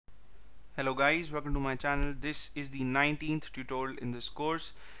Hello guys, welcome to my channel. This is the 19th tutorial in this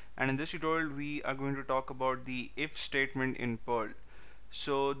course, and in this tutorial we are going to talk about the if statement in Perl.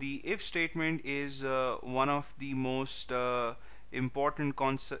 So the if statement is one of the most important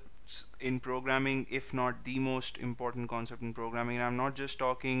concepts in programming, if not the most important concept in programming. And I'm not just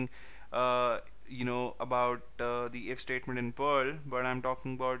talking uh, about the if statement in Perl, but I'm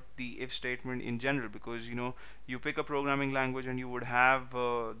talking about the if statement in general, because you pick a programming language and you would have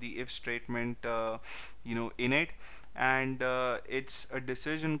the if statement in it, and it's a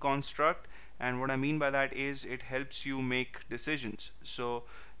decision construct. And what I mean by that is it helps you make decisions. So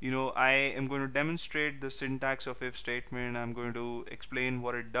I am going to demonstrate the syntax of if statement. I'm going to explain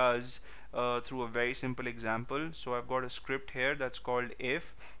what it does through a very simple example. So I've got a script here that's called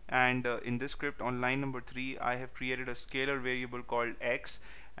if, and in this script on line number 3 I have created a scalar variable called x,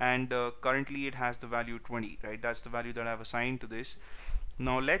 and currently it has the value 20, right? That's the value that I've assigned to this.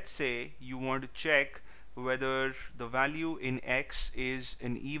 Now let's say you want to check whether the value in x is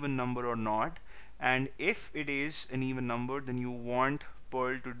an even number or not, and if it is an even number, then you want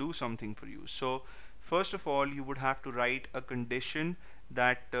Perl to do something for you. So first of all, you would have to write a condition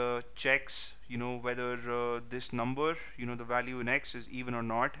that checks whether this number, the value in x, is even or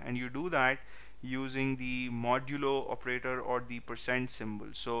not, and you do that using the modulo operator or the percent symbol.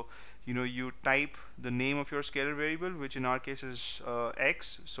 So you type the name of your scalar variable, which in our case is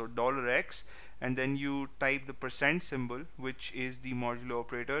x, so $x, and then you type the percent symbol, which is the modulo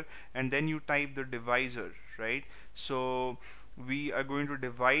operator, and then you type the divisor, right? So we are going to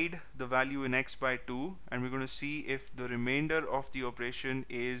divide the value in x by 2, and we're going to see if the remainder of the operation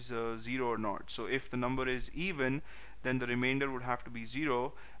is 0 or not. So if the number is even, then the remainder would have to be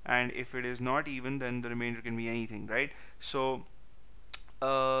 0, and if it is not even, then the remainder can be anything, right? So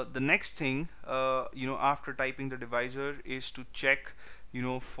the next thing, after typing the divisor, is to check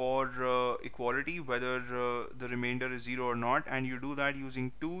for equality whether the remainder is 0 or not, and you do that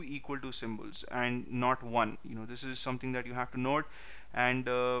using two equal to symbols and not one. This is something that you have to note, and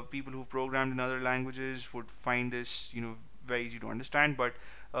people who programmed in other languages would find this very easy to understand, but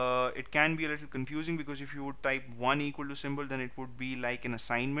it can be a little confusing, because if you would type one equal to symbol, then it would be like an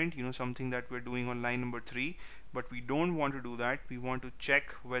assignment, something that we're doing on line number 3. But we don't want to do that. We want to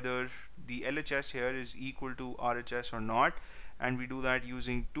check whether the LHS here is equal to RHS or not, and we do that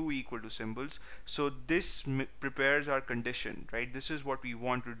using two equal to symbols. So this prepares our condition, right? This is what we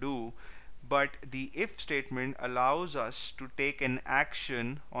want to do. But the if statement allows us to take an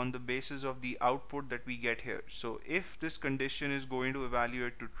action on the basis of the output that we get here. So if this condition is going to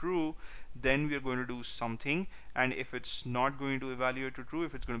evaluate to true, then we are going to do something, and if it's not going to evaluate to true,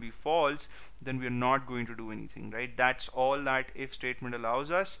 if it's going to be false, then we are not going to do anything, right? That's all that if statement allows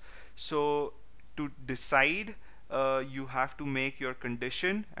us. So to decide, you have to make your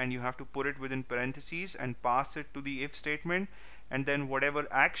condition, and you have to put it within parentheses and pass it to the if statement, and then whatever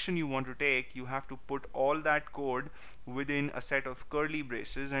action you want to take, you have to put all that code within a set of curly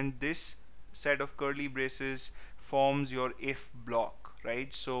braces, and this set of curly braces forms your if block,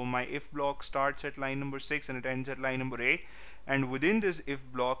 right? So my if block starts at line number 6 and it ends at line number 8, and within this if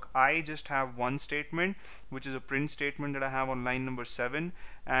block I just have one statement, which is a print statement that I have on line number 7,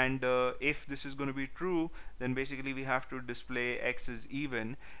 and if this is going to be true, then basically we have to display x is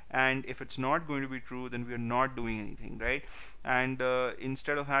even, and if it's not going to be true, then we are not doing anything, right? And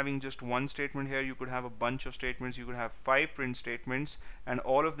instead of having just one statement here, you could have a bunch of statements. You could have 5 print statements, and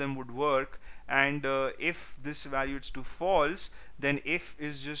all of them would work. And if this evaluates to false, then if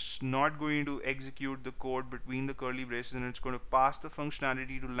is just not going to execute the code between the curly braces, and it's going to pass the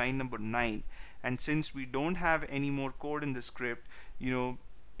functionality to line number 9. And since we don't have any more code in the script,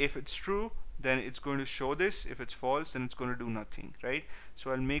 if it's true, then it's going to show this. If it's false, then it's going to do nothing, right?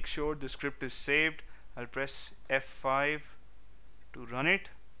 So I'll make sure the script is saved. I'll press F5 to run it,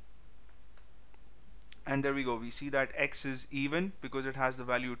 and there we go. We see that x is even because it has the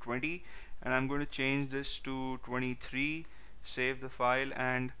value 20, and I'm going to change this to 23, save the file,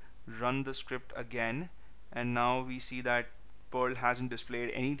 and run the script again. And now we see that Perl hasn't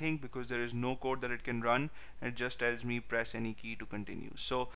displayed anything because there is no code that it can run, and it just tells me press any key to continue. So